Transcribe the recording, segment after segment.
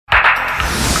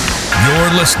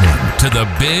You're listening to The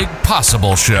Big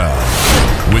Possible Show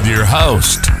with your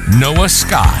host, Noah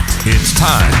Scott. It's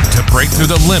time to break through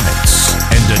the limits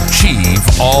and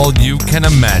achieve all you can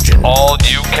imagine. All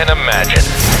you can imagine.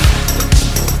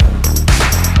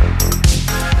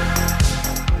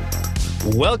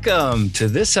 Welcome to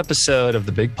this episode of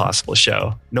The Big Possible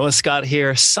Show. Noah Scott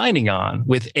here, signing on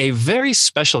with a very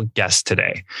special guest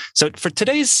today. So for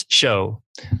today's show,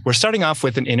 we're starting off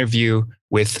with an interview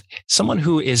with someone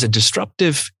who is a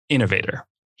disruptive innovator.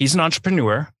 He's an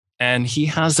entrepreneur, and he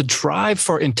has the drive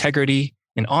for integrity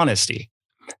and honesty,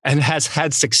 and has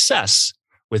had success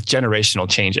with generational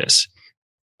changes.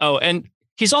 Oh, and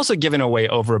he's also given away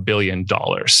over $1 billion.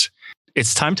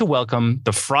 It's time to welcome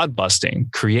the fraud-busting,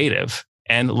 creative,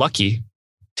 and lucky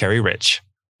Terry Rich.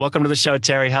 Welcome to the show,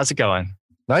 Terry. How's it going?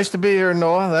 Nice to be here,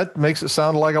 Noah. That makes it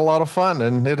sound like a lot of fun,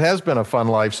 and it has been a fun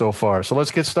life so far. So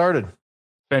let's get started.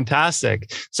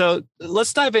 Fantastic. So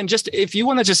let's dive in. Just if you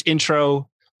want to just intro a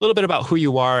little bit about who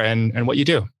you are and what you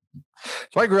do.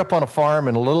 So I grew up on a farm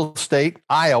in a little state,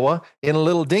 Iowa, in a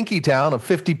little dinky town of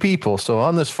 50 people. So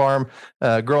on this farm,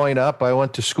 growing up, I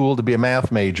went to school to be a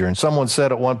math major. And someone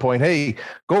said at one point, hey,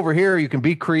 go over here. You can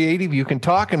be creative. You can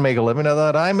talk and make a living. I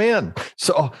thought, I'm in.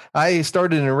 So I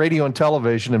started in radio and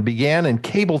television and began in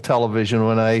cable television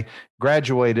when I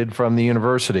graduated from the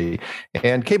university.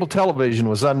 And cable television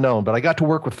was unknown, but I got to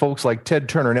work with folks like Ted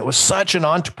Turner, and it was such an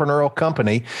entrepreneurial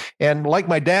company. And like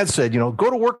my dad said, go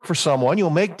to work for someone,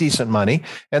 you'll make decent money.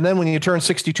 And then when you turn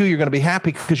 62, you're going to be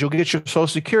happy because you'll get your Social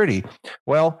Security.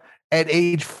 Well, at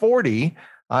age 40,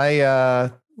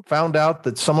 I found out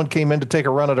that someone came in to take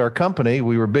a run at our company.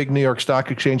 We were a big New York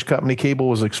Stock Exchange company. Cable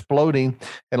was exploding.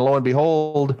 And lo and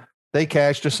behold, they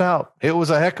cashed us out. It was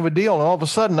a heck of a deal. And all of a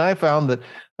sudden, I found that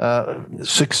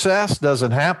success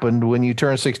doesn't happen when you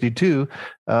turn 62.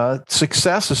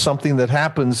 Success is something that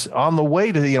happens on the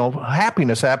way to,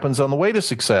 happiness happens on the way to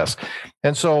success.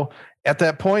 And so at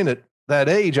that point, at that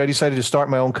age, I decided to start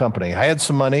my own company. I had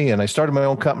some money and I started my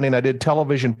own company, and I did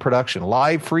television production,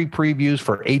 live free previews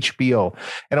for HBO.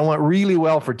 And it went really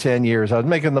well for 10 years. I was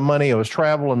making the money. I was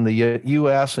traveling the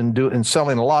U.S. and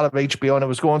selling a lot of HBO, and it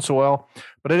was going so well.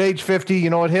 But at age 50,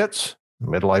 it hits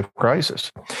midlife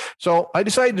crisis. So I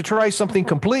decided to try something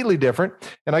completely different.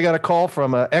 And I got a call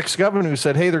from an ex-governor who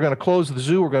said, hey, they're going to close the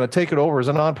zoo. We're going to take it over as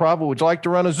a nonprofit. Would you like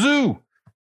to run a zoo?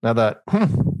 Now that,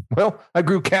 well, I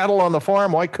grew cattle on the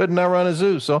farm. Why couldn't I run a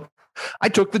zoo? So I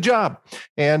took the job,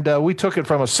 and we took it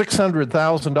from a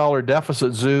 $600,000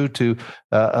 deficit zoo to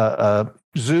a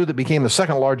zoo that became the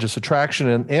second largest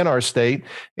attraction in our state.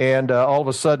 And all of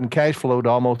a sudden cash flowed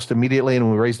almost immediately.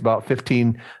 And we raised about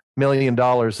 $15 million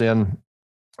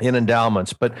in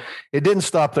endowments, but it didn't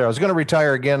stop there. I was going to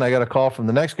retire again. I got a call from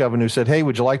the next governor who said, hey,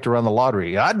 would you like to run the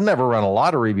lottery? I'd never run a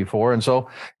lottery before. And so,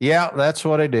 yeah, that's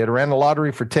what I did. I ran the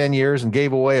lottery for 10 years and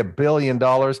gave away $1 billion.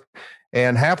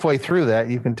 And halfway through that,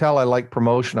 you can tell I like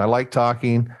promotion. I like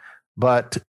talking,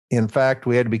 but in fact,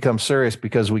 we had to become serious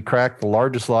because we cracked the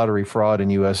largest lottery fraud in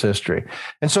U.S. history.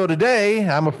 And so today,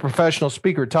 I'm a professional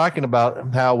speaker talking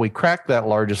about how we cracked that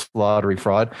largest lottery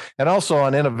fraud, and also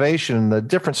on innovation, the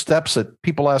different steps that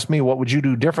people ask me, what would you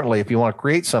do differently if you want to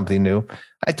create something new?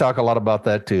 I talk a lot about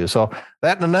that too. So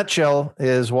that in a nutshell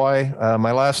is why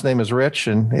my last name is Rich,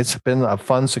 and it's been a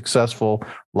fun, successful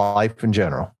life in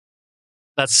general.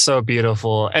 That's so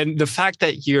beautiful. And the fact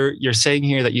that you're saying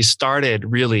here that you started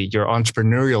really your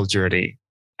entrepreneurial journey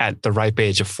at the ripe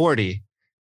age of 40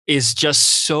 is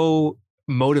just so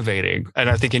motivating, and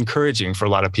I think encouraging for a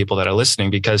lot of people that are listening,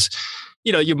 because,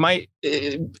 you might,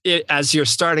 as you're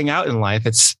starting out in life,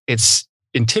 it's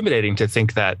intimidating to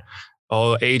think that,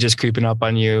 oh, age is creeping up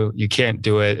on you. You can't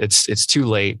do it. It's too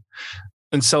late.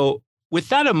 And so with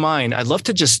that in mind, I'd love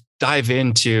to just dive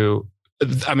into,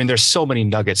 there's so many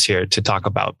nuggets here to talk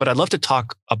about, but I'd love to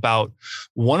talk about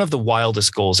one of the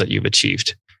wildest goals that you've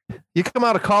achieved. You come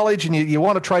out of college and you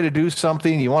want to try to do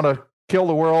something, you want to kill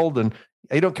the world, and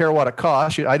you don't care what it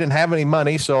costs. I didn't have any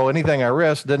money, so anything I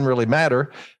risked didn't really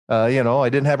matter. I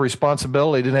didn't have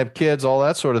responsibility, didn't have kids, all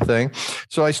that sort of thing.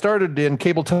 So I started in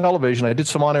cable television. I did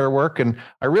some on-air work, and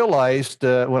I realized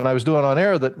when I was doing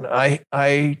on-air that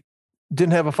I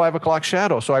didn't have a 5 o'clock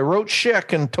shadow. So I wrote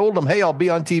Schick and told him, hey, I'll be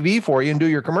on TV for you and do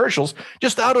your commercials.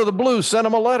 Just out of the blue, sent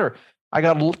him a letter. I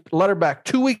got a letter back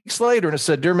 2 weeks later, and it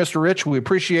said, dear Mr. Rich, we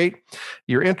appreciate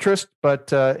your interest, but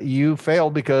you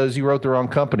failed because you wrote the wrong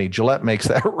company. Gillette makes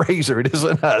that razor. It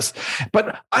isn't us.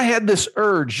 But I had this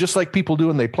urge, just like people do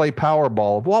when they play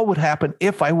Powerball, of what would happen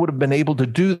if I would have been able to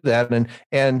do that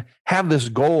and have this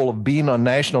goal of being on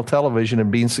national television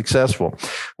and being successful.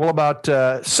 Well, about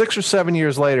 6 or 7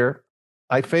 years later,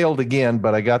 I failed again,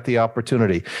 but I got the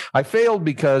opportunity. I failed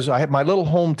because I had my little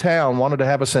hometown wanted to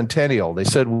have a centennial. They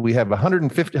said, we have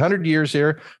 100 years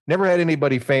here. Never had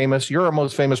anybody famous. You're our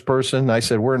most famous person. I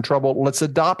said, we're in trouble. Let's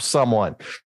adopt someone.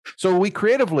 So we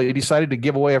creatively decided to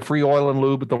give away a free oil and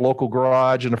lube at the local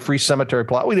garage and a free cemetery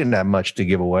plot. We didn't have much to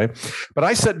give away, but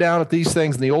I sat down at these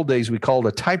things in the old days we called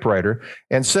a typewriter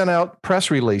and sent out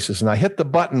press releases. And I hit the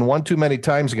button one too many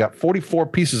times and got 44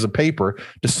 pieces of paper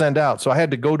to send out. So I had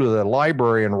to go to the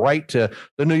library and write to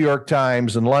the New York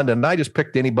Times in London. And I just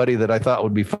picked anybody that I thought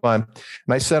would be fun. And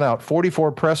I sent out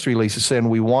 44 press releases saying,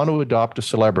 we want to adopt a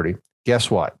celebrity. Guess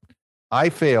what? I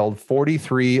failed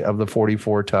 43 of the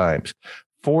 44 times.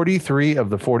 43 of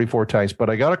the 44 times. But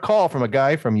I got a call from a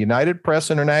guy from United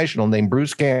Press International named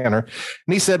Bruce Canner.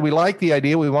 And he said, we like the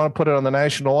idea. We want to put it on the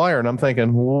National Wire. And I'm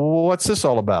thinking, what's this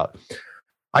all about?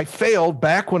 I failed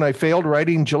back when I failed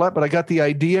writing Gillette, but I got the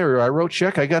idea, or I wrote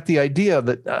Chick. I got the idea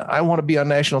that I want to be on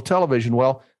national television.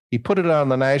 Well, he put it on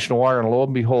the National Wire, and lo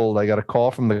and behold, I got a call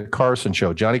from the Carson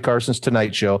Show, Johnny Carson's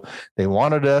Tonight Show. They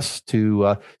wanted us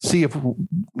to see if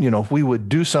we would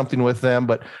do something with them,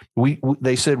 but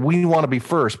they said, we want to be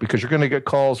first because you're going to get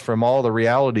calls from all the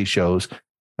reality shows.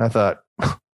 And I thought,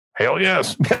 hell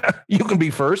yes, you can be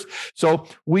first. So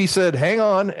we said, hang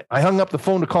on. I hung up the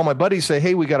phone to call my buddy, say,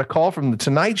 hey, we got a call from the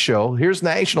Tonight Show. Here's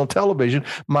national television,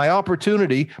 my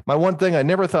opportunity, my one thing I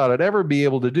never thought I'd ever be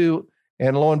able to do.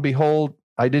 And lo and behold,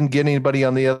 I didn't get anybody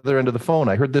on the other end of the phone.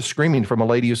 I heard this screaming from a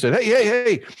lady who said,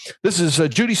 hey, this is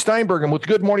Judy Steinberg. I'm with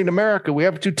Good Morning America. We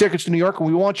have 2 tickets to New York and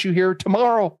we want you here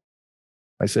tomorrow.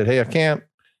 I said, hey, I can't.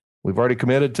 We've already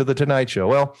committed to the Tonight Show.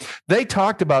 Well, they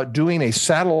talked about doing a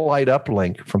satellite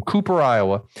uplink from Cooper,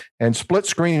 Iowa, and split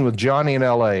screening with Johnny in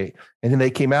L.A. And then they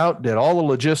came out, did all the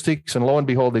logistics, and lo and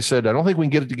behold, they said, I don't think we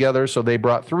can get it together. So they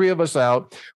brought 3 of us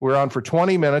out. We were on for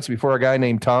 20 minutes before a guy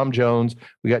named Tom Jones.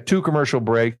 We got 2 commercial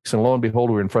breaks, and lo and behold,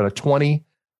 we were in front of 20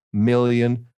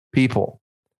 million people.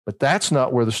 But that's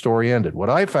not where the story ended. What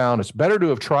I found, it's better to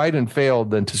have tried and failed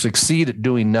than to succeed at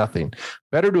doing nothing.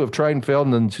 Better to have tried and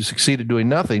failed than to succeed at doing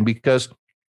nothing, because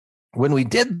when we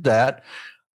did that,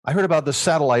 I heard about the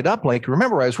satellite uplink.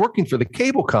 Remember, I was working for the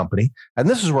cable company, and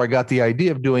this is where I got the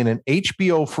idea of doing an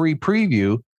HBO free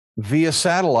preview via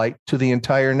satellite to the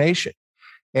entire nation.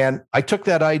 And I took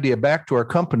that idea back to our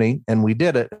company, and we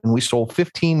did it, and we sold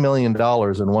 $15 million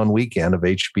in one weekend of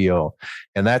HBO.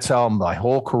 And that's how my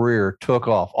whole career took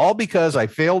off, all because I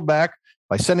failed back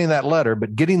by sending that letter,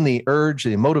 but getting the urge,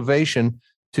 the motivation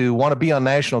to want to be on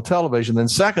national television. Then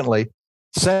secondly,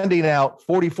 sending out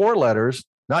 44 letters,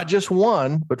 not just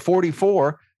one, but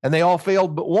 44, and they all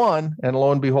failed but one. And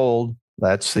lo and behold,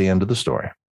 that's the end of the story.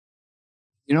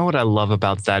 You know what I love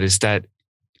about that is that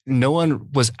no one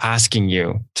was asking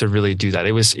you to really do that.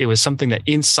 It was something that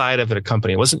inside of a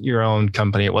company, it wasn't your own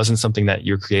company. It wasn't something that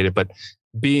you created, but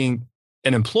being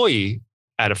an employee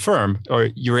at a firm, or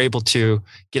you're able to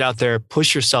get out there,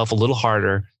 push yourself a little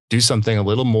harder, do something a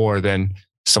little more than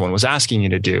someone was asking you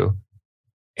to do.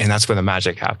 And that's where the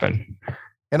magic happened.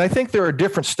 And I think there are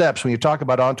different steps when you talk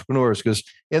about entrepreneurs, because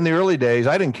in the early days,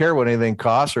 I didn't care what anything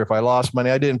cost or if I lost money.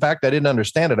 In fact, I didn't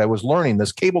understand it. I was learning.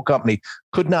 This cable company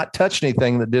could not touch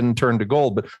anything that didn't turn to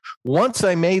gold. But once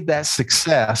I made that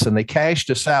success and they cashed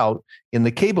us out in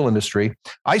the cable industry,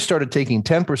 I started taking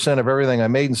 10% of everything I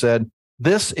made and said,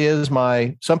 this is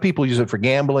some people use it for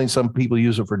gambling. Some people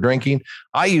use it for drinking.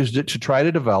 I used it to try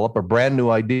to develop a brand new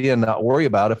idea and not worry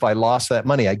about if I lost that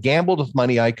money. I gambled with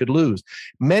money I could lose.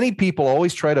 Many people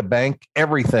always try to bank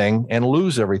everything and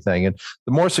lose everything. And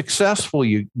the more successful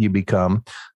you become,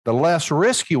 the less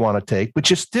risk you want to take, but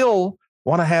you still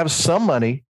want to have some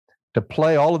money to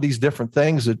play all of these different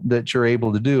things that you're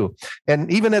able to do. And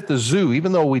even at the zoo,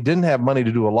 even though we didn't have money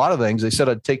to do a lot of things, they said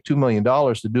I'd take $2 million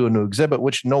to do a new exhibit,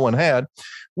 which no one had.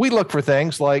 We looked for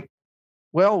things like,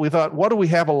 well, we thought, what do we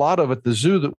have a lot of at the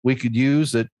zoo that we could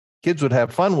use that kids would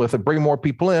have fun with and bring more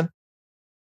people in?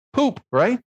 Poop,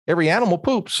 right? Every animal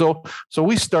poops. So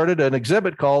we started an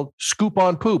exhibit called Scoop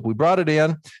on Poop. We brought it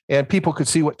in and people could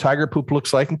see what tiger poop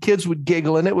looks like and kids would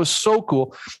giggle and it was so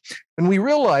cool. And we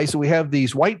realized that we have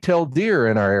these white-tailed deer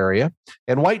in our area,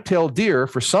 and white-tailed deer,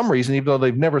 for some reason, even though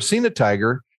they've never seen a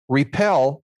tiger,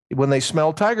 repel when they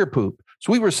smell tiger poop.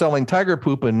 So we were selling tiger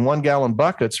poop in 1-gallon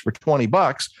buckets for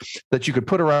 $20 that you could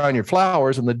put around your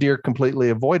flowers, and the deer completely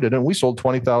avoided it. And we sold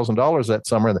 $20,000 that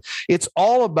summer. It's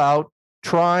all about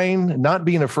trying, not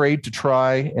being afraid to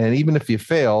try. And even if you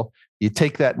fail, you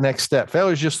take that next step.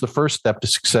 Failure is just the first step to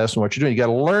success in what you're doing. You got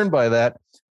to learn by that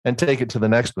and take it to the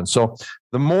next one. So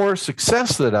the more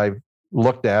success that I've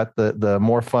looked at, the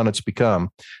more fun it's become.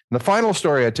 And the final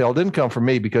story I tell didn't come from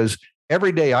me, because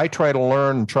every day I try to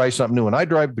learn and try something new. When I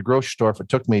drive to the grocery store, if it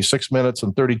took me 6 minutes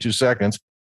and 32 seconds,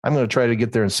 I'm going to try to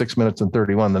get there in 6 minutes and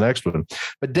 31, the next one.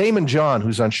 But Damon John,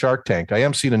 who's on Shark Tank, I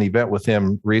emceed an event with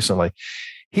him recently.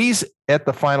 He's at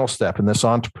the final step in this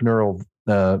entrepreneurial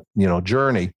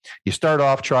journey. You start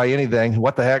off, try anything.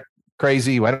 What the heck?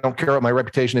 Crazy. I don't care what my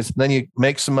reputation is. Then you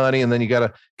make some money and then you got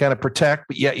to kind of protect,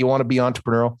 but yet you want to be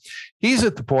entrepreneurial. He's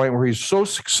at the point where he's so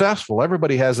successful.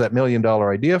 Everybody has that $1 million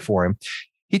idea for him.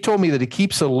 He told me that he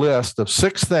keeps a list of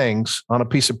 6 things on a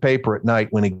piece of paper at night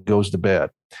when he goes to bed.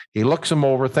 He looks them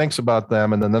over, thinks about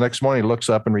them, and then the next morning he looks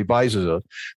up and revises it.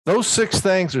 Those 6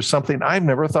 things are something I've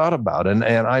never thought about. And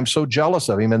I'm so jealous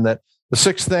of him in that the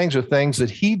 6 things are things that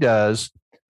he does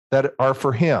that are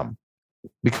for him.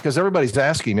 Because everybody's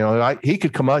asking, he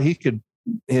could come out, he could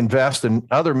invest in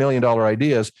other $1 million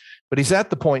ideas, but he's at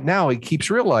the point now, he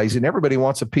keeps realizing everybody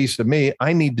wants a piece of me.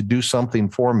 I need to do something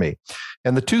for me.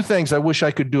 And the 2 things I wish I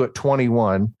could do at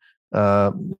 21,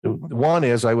 one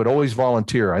is I would always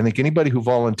volunteer. I think anybody who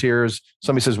volunteers,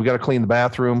 somebody says, we got to clean the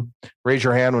bathroom, raise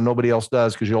your hand when nobody else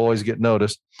does, because you'll always get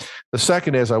noticed. The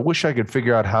second is I wish I could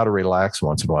figure out how to relax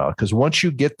once in a while, because once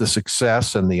you get the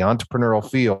success and the entrepreneurial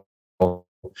feel,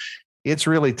 it's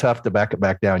really tough to back it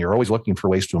back down. You're always looking for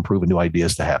ways to improve and new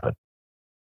ideas to happen.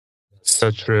 So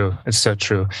true. It's so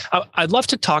true. I'd love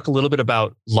to talk a little bit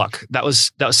about luck. That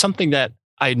was something that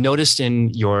I noticed in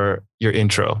your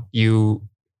intro. You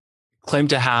claim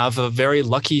to have a very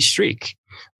lucky streak,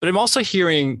 but I'm also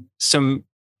hearing some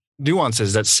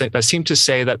nuances that seem to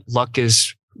say that luck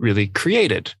is really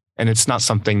created and it's not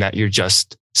something that you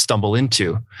just stumble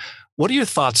into. What are your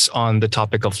thoughts on the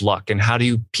topic of luck, and how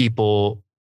do people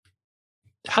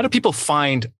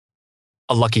find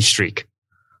a lucky streak?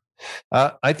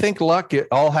 I think luck, it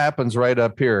all happens right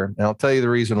up here. And I'll tell you the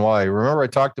reason why. Remember, I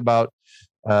talked about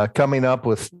coming up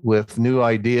with new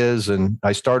ideas, and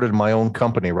I started my own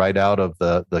company right out of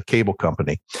the cable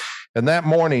company. And that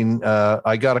morning,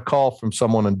 I got a call from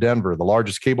someone in Denver, the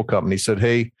largest cable company. He said,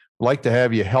 "Hey, I'd like to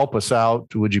have you help us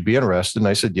out. Would you be interested?" And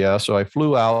I said, "Yeah." So I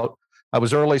flew out. I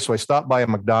was early, so I stopped by a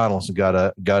McDonald's and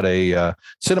got a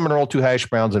cinnamon roll, 2 hash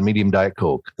browns, and medium Diet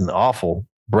Coke. An awful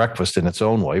breakfast in its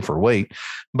own way for weight.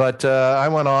 But I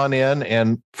went on in,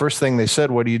 and first thing they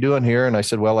said, "What are you doing here?" And I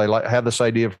said, "Well, I had this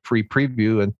idea of free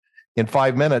preview." And in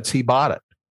 5 minutes, he bought it.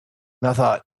 And I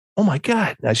thought, oh my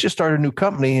God, I just started a new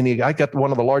company, and I got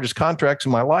one of the largest contracts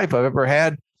in my life I've ever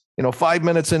had, 5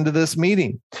 minutes into this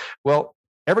meeting. Well,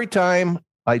 every time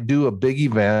I do a big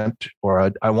event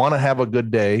or I want to have a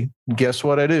good day, guess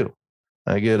what I do?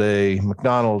 I get a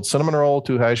McDonald's cinnamon roll,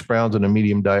 2 hash browns, and a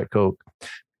medium Diet Coke.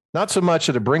 Not so much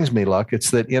that it brings me luck. It's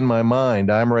that in my mind,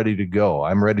 I'm ready to go.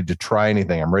 I'm ready to try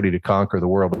anything. I'm ready to conquer the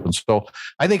world. And so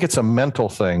I think it's a mental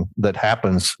thing that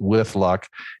happens with luck.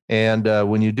 And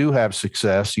when you do have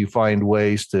success, you find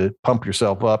ways to pump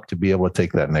yourself up to be able to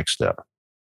take that next step.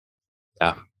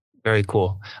 Yeah. Very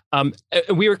cool.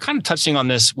 We were kind of touching on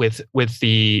this with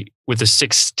the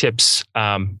 6 tips,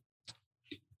 from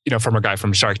a guy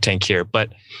from Shark Tank here.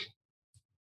 But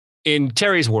in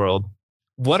Terry's world,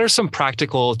 what are some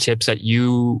practical tips that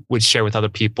you would share with other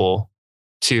people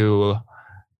to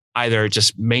either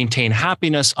just maintain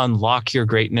happiness, unlock your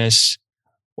greatness,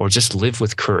 or just live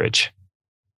with courage?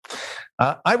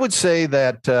 I would say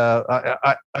that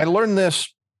I learned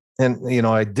this, and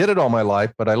I did it all my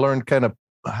life, but I learned kind of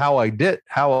how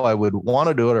I would want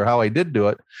to do it, or how I did do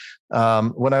it,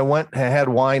 when I had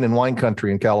wine in wine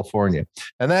country in California.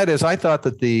 And that is, I thought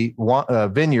that the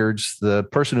vineyards, the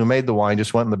person who made the wine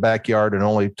just went in the backyard and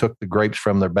only took the grapes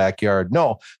from their backyard.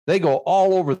 No, they go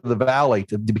all over the valley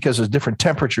because there's different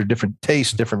temperature, different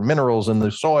taste, different minerals in the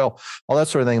soil, all that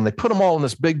sort of thing. And they put them all in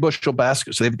this big bushel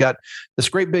basket. So they've got this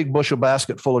great big bushel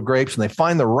basket full of grapes, and they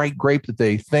find the right grape that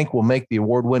they think will make the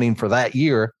award winning for that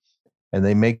year. And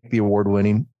they make the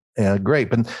award-winning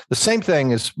grape. And the same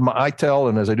thing is, I tell,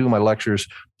 and as I do my lectures,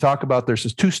 talk about there's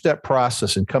this 2-step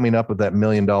process in coming up with that $1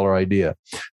 million idea.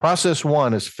 Process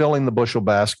 1 is filling the bushel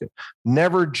basket.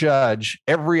 Never judge.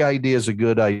 Every idea is a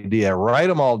good idea. Write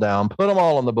them all down, put them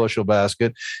all in the bushel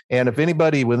basket. And if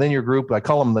anybody within your group, I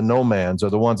call them the no-mans, are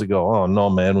the ones that go, "Oh, no,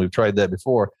 man, we've tried that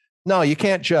before." No, you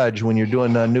can't judge when you're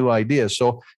doing new ideas.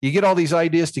 So you get all these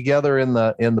ideas together in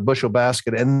the bushel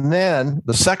basket. And then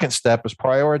the second step is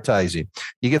prioritizing.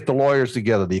 You get the lawyers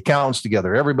together, the accountants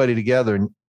together, everybody together,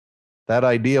 and that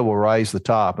idea will rise to the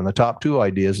top. And the top 2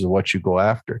 ideas is what you go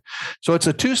after. So it's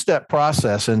a 2-step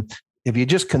process. And if you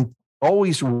just can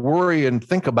always worry and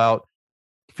think about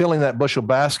filling that bushel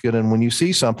basket, and when you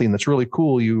see something that's really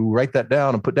cool, you write that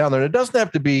down and put down there. And it doesn't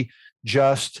have to be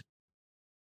just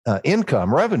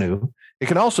income, revenue. It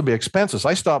can also be expenses.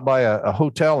 I stopped by a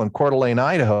hotel in Coeur d'Alene,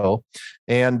 Idaho,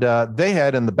 and they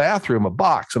had in the bathroom a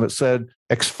box, and it said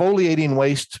exfoliating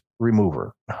waste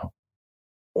remover.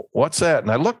 What's that?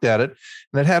 And I looked at it,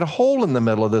 and it had a hole in the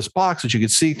middle of this box that you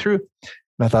could see through.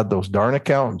 And I thought, those darn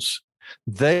accountants,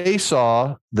 they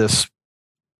saw this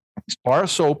bar of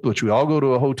soap, which we all go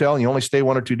to a hotel and you only stay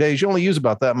 1 or 2 days. You only use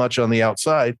about that much on the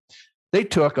outside. They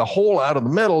took a hole out of the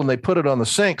middle and they put it on the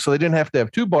sink, so they didn't have to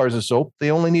have 2 bars of soap.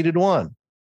 They only needed 1.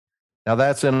 Now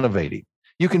that's innovating.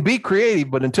 You can be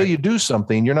creative, but until you do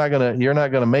something, you're not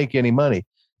gonna make any money.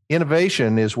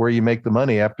 Innovation is where you make the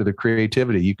money after the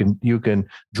creativity. You can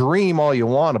dream all you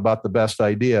want about the best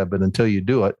idea, but until you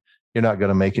do it, you're not going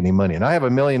to make any money. And I have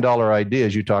 $1 million idea,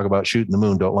 as you talk about shooting the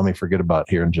moon. Don't let me forget about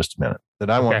here in just a minute. That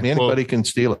I want anybody can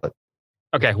steal it.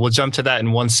 Okay, we'll jump to that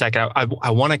in 1 second.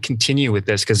 I want to continue with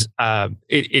this because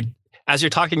it as you're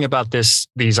talking about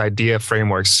these idea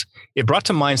frameworks, it brought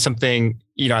to mind something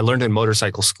I learned in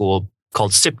motorcycle school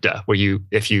called SIPTA, where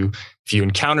if you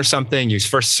encounter something, you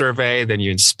first survey, then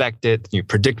you inspect it, you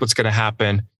predict what's going to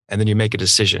happen, and then you make a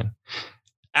decision.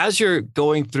 As you're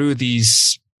going through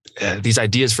these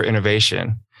ideas for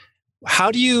innovation,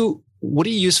 what do you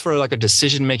use for like a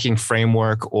decision-making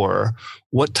framework, or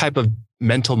what type of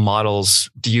mental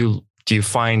models do you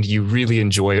find you really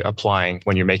enjoy applying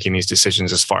when you're making these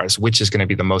decisions as far as which is going to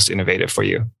be the most innovative for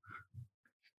you?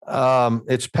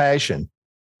 It's passion.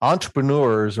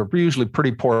 Entrepreneurs are usually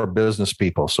pretty poor business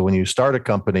people. So when you start a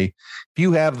company, if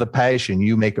you have the passion,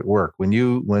 you make it work.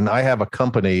 When I have a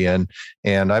company and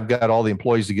I've got all the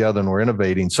employees together and we're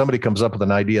innovating, somebody comes up with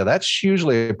an idea, that's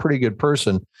usually a pretty good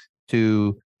person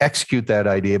to execute that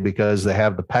idea because they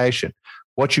have the passion.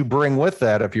 What you bring with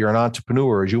that, if you're an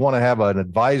entrepreneur, is you want to have an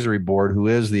advisory board who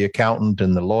is the accountant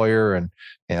and the lawyer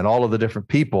and all of the different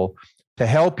people to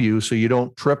help you so you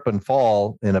don't trip and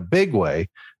fall in a big way,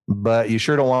 but you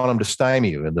sure don't want them to stymie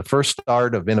you. And the first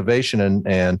start of innovation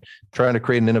and trying to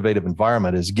create an innovative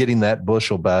environment is getting that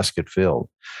bushel basket filled.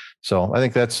 So I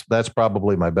think that's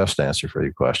probably my best answer for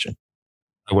your question.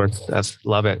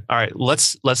 Love it. All right,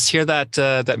 let's hear that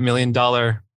 $1 million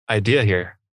idea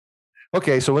here.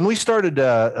 Okay, so when we started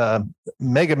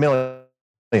Mega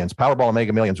Millions, Powerball and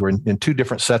Mega Millions were in 2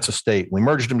 different sets of state. We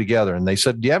merged them together, and they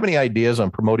said, "Do you have any ideas on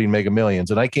promoting Mega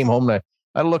Millions?" And I came home and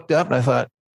I looked up and I thought,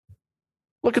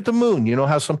 look at the moon. You know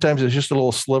how sometimes it's just a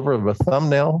little sliver of a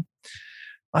thumbnail?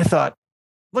 I thought,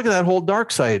 look at that whole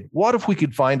dark side. What if we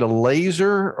could find a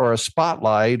laser or a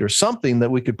spotlight or something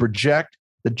that we could project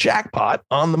the jackpot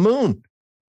on the moon?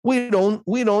 We'd own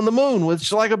the moon, which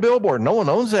is like a billboard. No one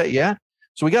owns that yet.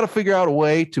 So we got to figure out a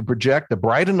way to project a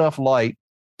bright enough light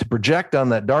to project on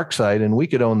that dark side, and we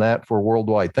could own that for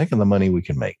worldwide. Think of the money we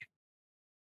can make.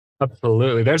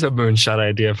 Absolutely. There's a moonshot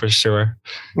idea for sure.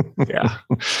 Yeah.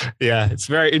 Yeah. It's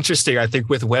very interesting. I think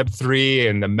with Web3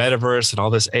 and the metaverse and all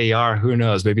this AR, who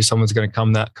knows, maybe someone's going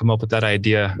to come up with that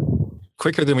idea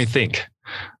quicker than we think.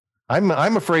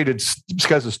 I'm afraid it's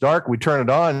because it's dark. We turn it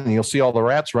on and you'll see all the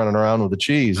rats running around with the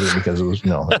cheese because it was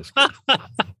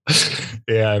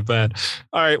Yeah, I bet.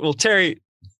 All right. Well, Terry,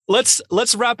 let's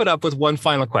wrap it up with one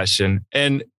final question.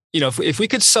 And, if we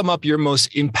could sum up your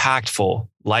most impactful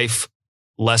life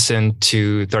lesson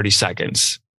to 30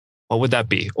 seconds, what would that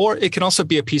be? Or it can also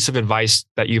be a piece of advice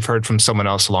that you've heard from someone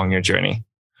else along your journey.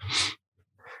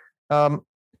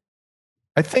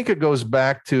 I think it goes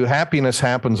back to happiness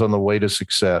happens on the way to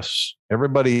success.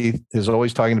 Everybody is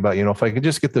always talking about, if I could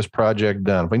just get this project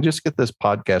done, if I can just get this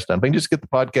podcast done, if I can just get the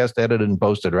podcast edited and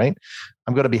posted, right?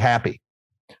 I'm going to be happy.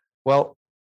 Well,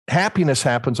 happiness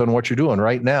happens on what you're doing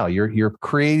right now. You're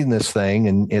creating this thing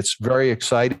and it's very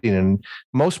exciting. And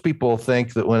most people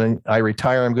think that when I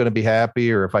retire, I'm going to be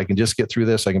happy, or if I can just get through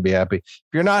this, I can be happy. If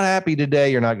you're not happy today,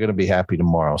 you're not going to be happy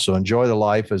tomorrow. So enjoy the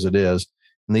life as it is.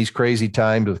 In these crazy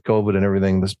times with COVID and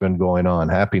everything that's been going on,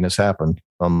 happiness happened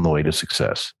on the way to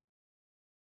success.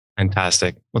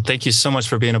 Fantastic. Well, thank you so much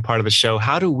for being a part of the show.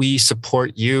 How do we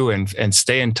support you and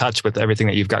stay in touch with everything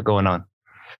that you've got going on?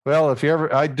 Well,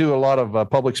 I do a lot of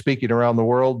public speaking around the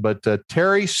world, but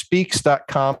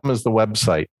terryspeaks.com is the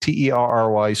website.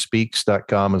 TERRY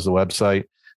speaks.com is the website.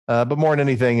 But more than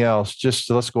anything else, just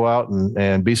let's go out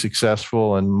and be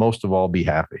successful, and most of all, be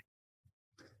happy.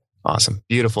 Awesome.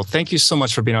 Beautiful. Thank you so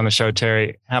much for being on the show,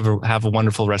 Terry. Have a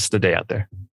wonderful rest of the day out there.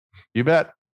 You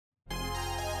bet.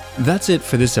 That's it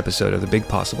for this episode of The Big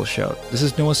Possible Show. This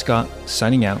is Noah Scott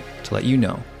signing out to let you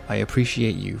know I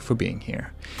appreciate you for being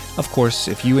here. Of course,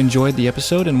 if you enjoyed the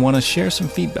episode and want to share some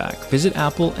feedback, visit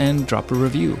Apple and drop a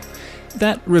review.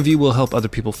 That review will help other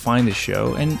people find the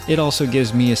show, and it also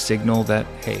gives me a signal that,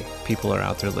 hey, people are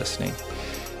out there listening.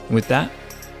 And with that,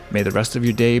 may the rest of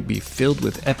your day be filled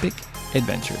with epic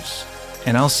adventures.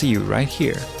 And I'll see you right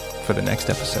here for the next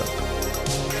episode.